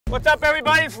What's up,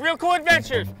 everybody? It's Real Cool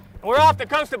Adventures. We're off the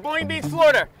coast of Boynton Beach,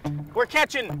 Florida. We're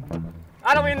catching,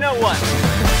 I don't even know what.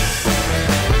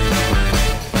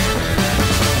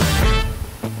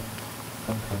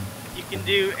 You can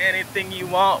do anything you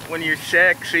want when you're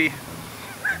sexy.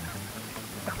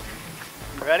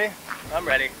 You ready? I'm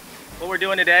ready. What we're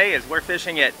doing today is we're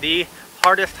fishing at the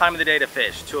hardest time of the day to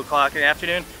fish, 2 o'clock in the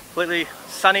afternoon. Completely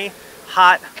sunny,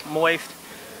 hot, moist.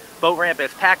 Boat ramp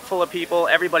is packed full of people.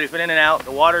 Everybody's been in and out.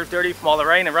 The water's dirty from all the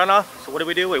rain and runoff. So what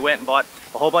do? We went and bought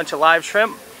a whole bunch of live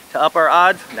shrimp to up our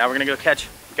odds. Now we're gonna go catch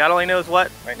God only knows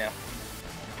what right now.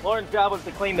 Lauren's job was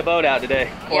to clean the boat out today.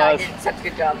 Yeah, I did such a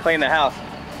good job. Clean the house.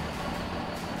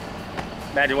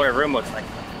 Imagine what her room looks like.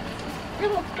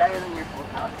 It looks better than your full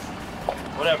house.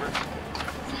 Whatever.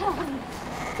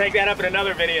 Take that up in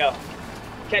another video.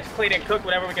 Catch, clean, and cook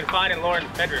whatever we can find in Lauren's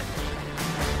bedroom.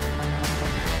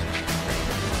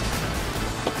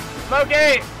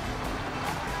 Smokey!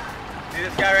 See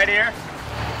this guy right here?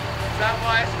 What's up,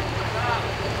 boys?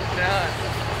 What's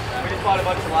up? We just bought a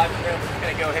bunch of live shrimp. We're just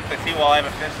gonna go hit the seawall. I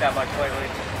haven't fished that much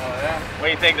lately. Oh, yeah? What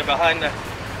do you think? They're behind the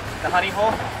honey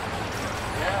hole?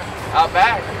 Yeah. Out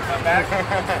back. Out back?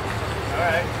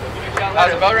 Alright. Give me a shot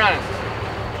How's later. the boat running?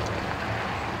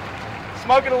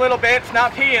 Smoking a little bit. It's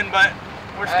not peeing, but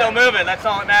we're still moving. That's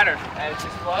all that matters. And it's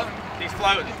just floating. He's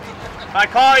floating. If I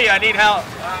call you, I need help.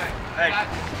 Alright.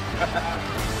 Thanks.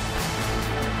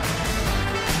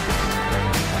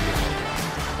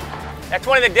 That's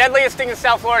one of the deadliest things in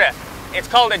South Florida. It's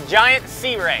called a giant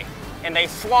sea ray, and they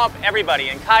swamp everybody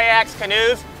in kayaks,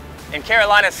 canoes, and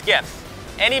Carolina skiffs.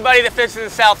 Anybody that fishes in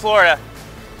South Florida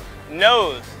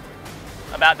knows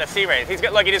about the sea rays.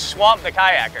 Look, he just swamped the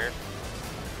kayakers.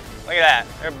 Look at that.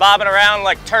 They're bobbing around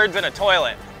like turds in a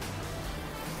toilet.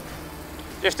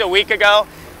 Just a week ago,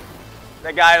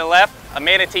 the guy that left, a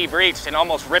manatee breached and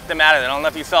almost ripped him out of it. I don't know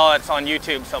if you saw it, it's on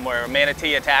YouTube somewhere,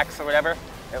 manatee attacks or whatever.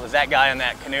 It was that guy in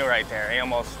that canoe right there. It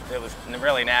was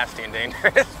really nasty and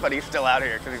dangerous, but he's still out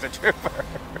here because he's a trooper.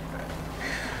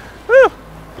 Whew,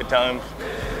 good times.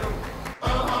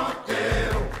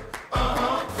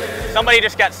 Somebody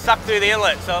just got sucked through the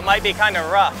inlet, so it might be kind of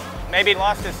rough. Maybe he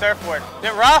lost his surfboard. Is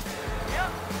it rough? Yeah.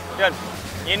 Good.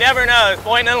 You never know, it's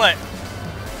Boynton Inlet.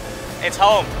 It's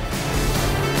home.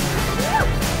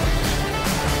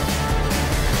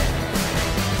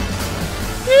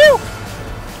 Whew.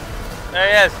 There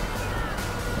he is.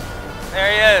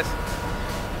 There he is.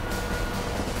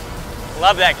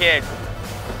 Love that kid.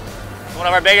 He's one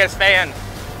of our biggest fans.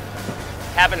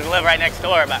 Happens to live right next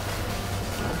door, but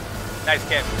nice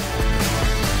kid.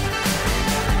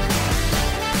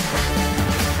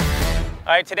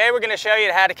 All right, today we're going to show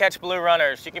you how to catch blue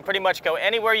runners. You can pretty much go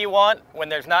anywhere you want when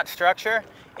there's not structure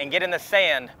and get in the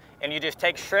sand, and you just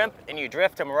take shrimp and you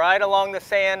drift them right along the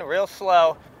sand real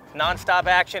slow. Non-stop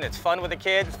action. It's fun with the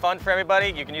kids, fun for everybody.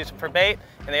 You can use them for bait,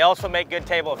 and they also make good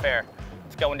table fare.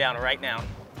 It's going down right now.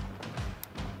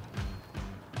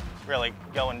 It's really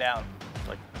going down. It's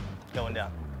like going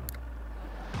down.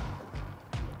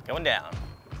 Going down.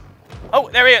 Oh,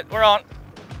 there he is. We're on.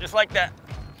 Just like that.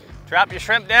 Drop your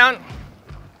shrimp down.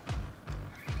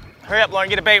 Hurry up, Lauren.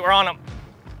 Get a bait. We're on them.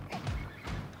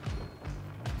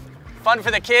 Fun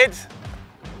for the kids.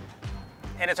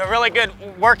 And it's a really good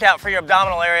workout for your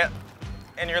abdominal area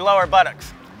and your lower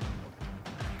buttocks.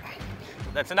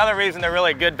 That's another reason they're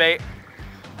really good bait,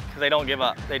 because they don't give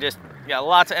up. They just got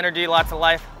lots of energy, lots of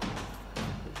life.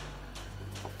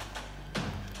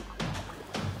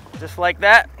 Just like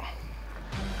that.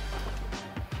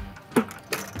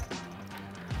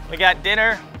 We got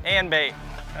dinner and bait.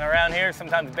 And around here,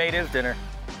 sometimes bait is dinner.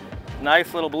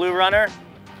 Nice little blue runner,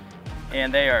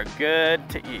 and they are good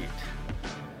to eat.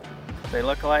 They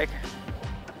look like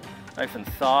nice and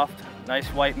soft, nice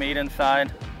white meat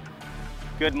inside.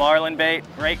 Good marlin bait,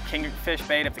 great kingfish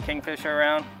bait if the kingfish are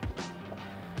around.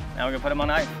 Now we're gonna put them on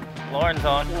ice. Lauren's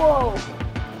on. Whoa,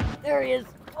 there he is.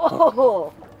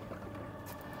 Oh,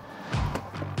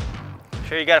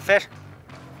 Sure you got a fish?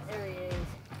 there he is.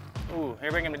 Ooh, here,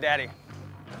 bring him to Daddy.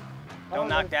 Don't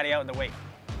knock Daddy out with the weight.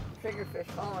 Triggerfish,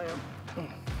 follow him.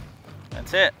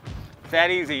 That's it. It's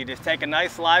that easy. You just take a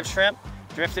nice live shrimp,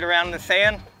 drift it around in the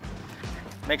sand.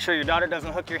 Make sure your daughter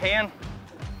doesn't hook your hand.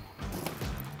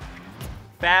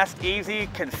 Fast, easy,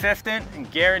 consistent,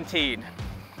 and guaranteed.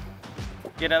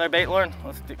 Get another bait, Lauren?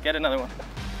 Let's get another one.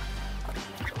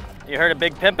 You heard of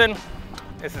big pimping?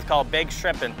 This is called big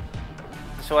shrimping.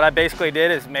 So what I basically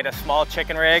did is made a small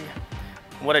chicken rig.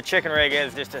 What a chicken rig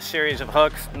is just a series of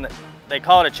hooks. And they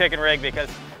call it a chicken rig because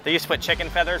they used to put chicken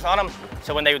feathers on them.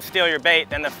 So when they would steal your bait,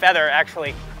 then the feather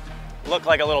actually looked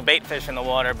like a little bait fish in the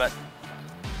water. But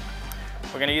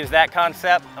We're gonna use that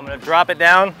concept. I'm gonna drop it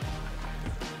down.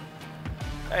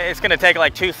 It's gonna take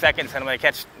like 2 seconds and I'm gonna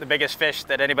catch the biggest fish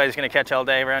that anybody's gonna catch all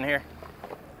day around here.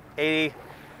 80.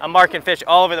 I'm marking fish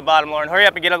all over the bottom, Lauren. Hurry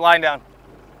up and get a line down.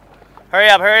 Hurry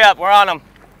up, we're on them.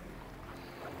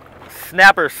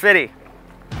 Snapper City.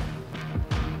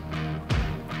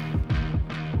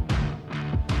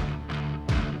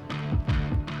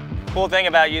 Cool thing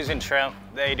about using shrimp,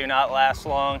 they do not last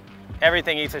long.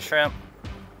 Everything eats a shrimp.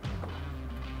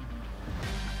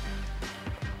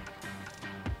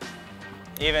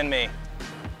 Even me.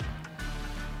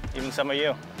 Even some of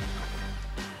you.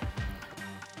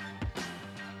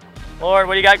 Lauren,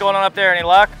 what do you got going on up there? Any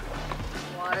luck?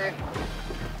 Water.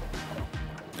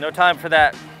 No time for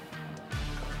that.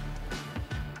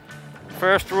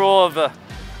 First rule of the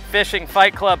Fishing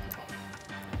Fight Club.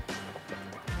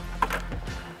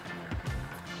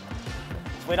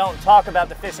 We don't talk about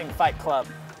the Fishing Fight Club.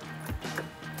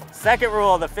 Second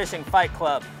rule of the Fishing Fight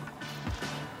Club.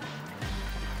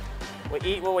 We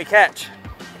eat what we catch.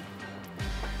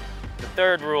 The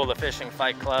third rule of the Fishing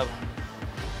Fight Club.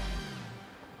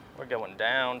 We're going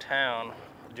downtown,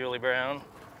 Julie Brown.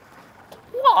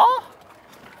 Wah!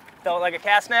 Throw it like a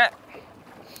cast net.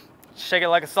 Shake it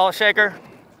like a salt shaker.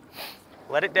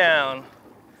 Let it down.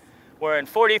 We're in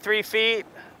 43 feet.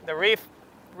 The reef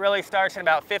really starts in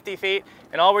about 50 feet.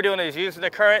 And all we're doing is using the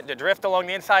current to drift along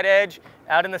the inside edge,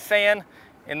 out in the sand.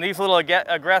 And these little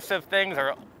aggressive things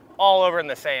are all over in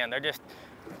the sand. They're just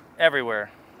everywhere.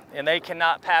 And they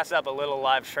cannot pass up a little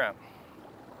live shrimp.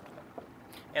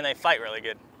 And they fight really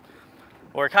good.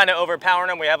 We're kind of overpowering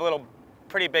them. We have a little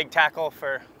pretty big tackle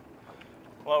for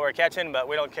what we're catching, but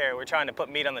we don't care. We're trying to put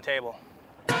meat on the table.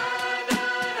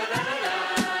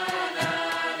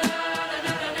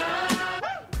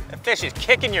 The fish is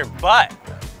kicking your butt.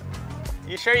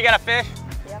 You sure you got a fish?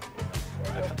 Yep.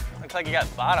 Looks like you got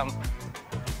bottom.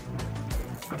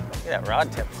 Look at that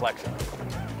rod tip flexing.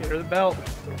 Get her the belt.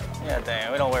 Yeah,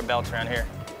 dang, we don't wear belts around here.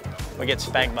 We get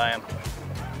spanked by them.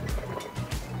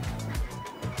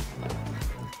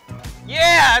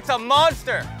 Yeah, it's a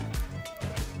monster.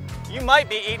 You might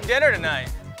be eating dinner tonight.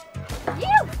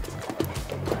 You.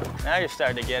 Now you're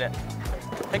starting to get it.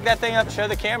 Pick that thing up, show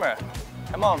the camera.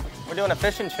 Come on, we're doing a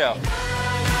fishing show.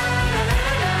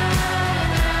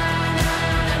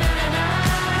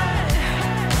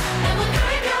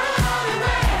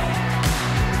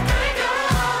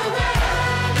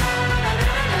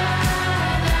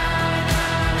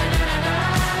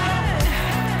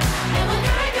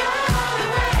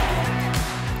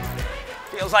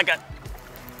 Feels like a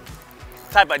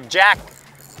type of jack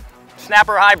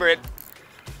snapper hybrid.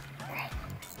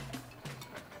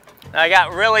 I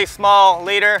got really small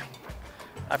leader.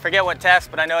 I forget what test,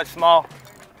 but I know it's small.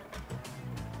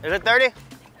 Is it 30?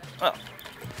 Oh,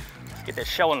 let's get this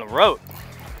show on the road.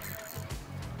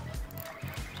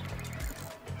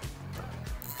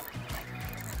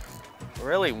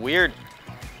 Really weird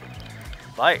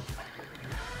bite.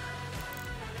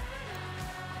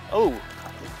 Oh,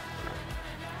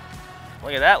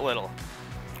 look at that little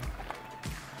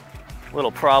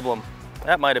problem.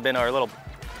 That might have been our little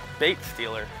bait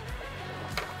stealer.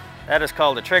 That is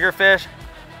called a triggerfish,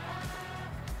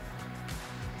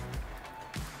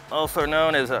 also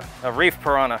known as a reef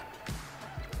piranha.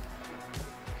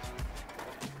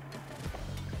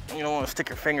 You don't want to stick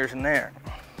your fingers in there.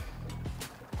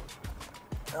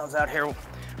 I was out here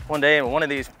one day and one of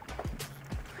these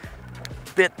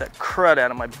bit the crud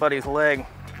out of my buddy's leg.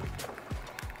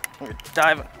 We were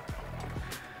diving,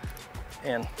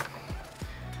 and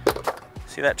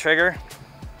see that trigger?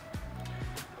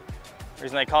 The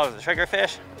reason they call it the trigger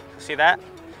fish, see that?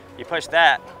 You push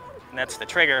that, and that's the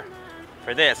trigger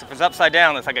for this. If it's upside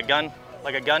down, it's like a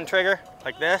gun trigger,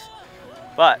 like this.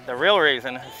 But the real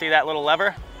reason, see that little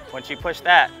lever? Once you push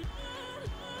that,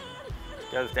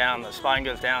 it goes down, the spine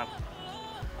goes down.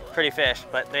 Pretty fish,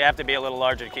 but they have to be a little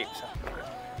larger to keep. So.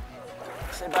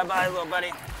 Say bye-bye, little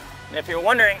buddy. And if you're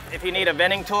wondering if you need a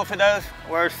venting tool for those,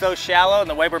 we're so shallow, and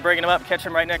the way we're bringing them up, catch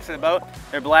them right next to the boat,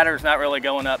 their bladder's not really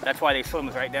going up. That's why they swim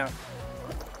right down.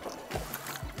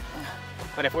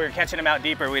 But if we were catching them out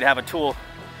deeper, we'd have a tool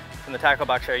in the tackle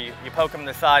box here. You poke them in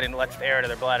the side and it lets the air out of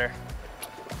their bladder.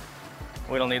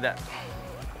 We don't need that.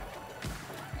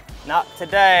 Not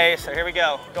today, so here we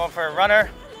go. Going for a runner.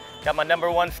 Got my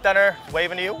 #1 stunner,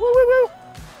 waving to you, woo, woo, woo.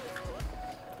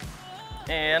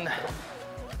 And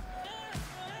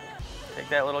take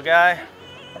that little guy.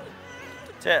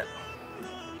 That's it.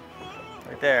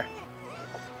 Right there.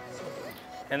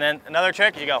 And then another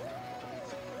trick, you go.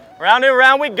 Round and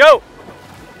round we go.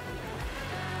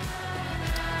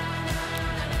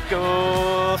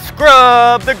 Go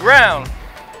scrub the ground.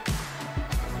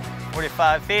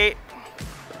 45 feet.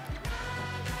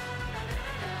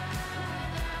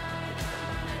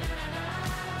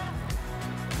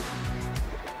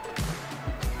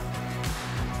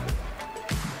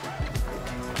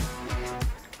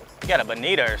 You got a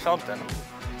bonita or something.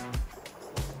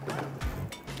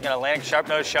 You got an Atlantic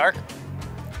sharp-nosed shark.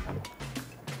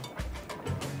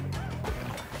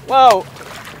 Whoa,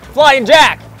 flying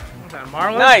jack. Is that a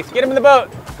marlin? Nice, get him in the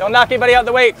boat. Don't knock anybody out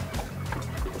the weight.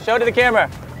 Show it to the camera.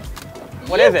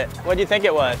 What is it? What do you think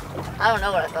it was? I don't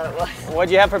know what I thought it was. What'd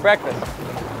you have for breakfast?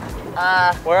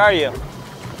 Where are you?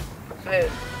 Food.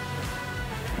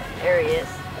 There he is.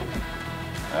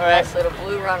 All right. Nice little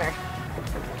blue runner.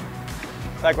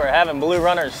 Looks like we're having blue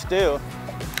runner stew.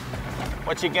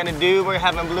 What you gonna do? We're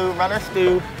having blue runner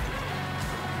stew.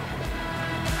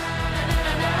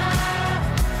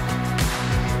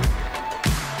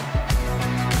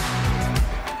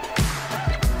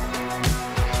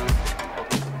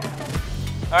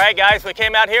 All right, guys, we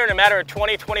came out here in a matter of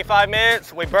 20-25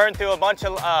 minutes. We burned through a bunch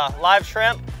of live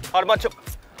shrimp, caught a bunch of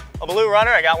blue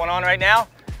runner. I got one on right now.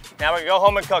 Now we're gonna go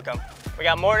home and cook them. We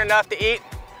got more than enough to eat.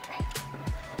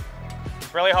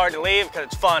 It's really hard to leave because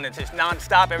it's fun. It's just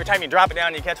non-stop. Every time you drop it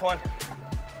down, you catch one.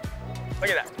 Look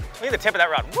at that. Look at the tip of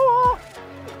that rod. Whoa,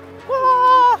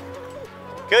 whoa.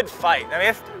 Good fight. I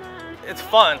mean, it's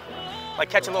fun. Like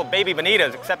catching little baby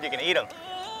bonitas, except you can eat them.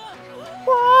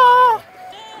 Whoa.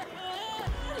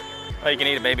 Well, you can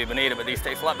eat a baby bonita, but these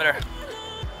taste a lot better.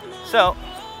 So,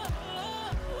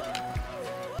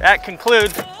 that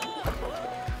concludes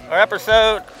our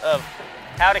episode of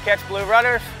how to catch blue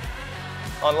runners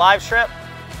on live shrimp.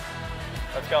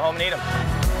 Let's go home and eat them.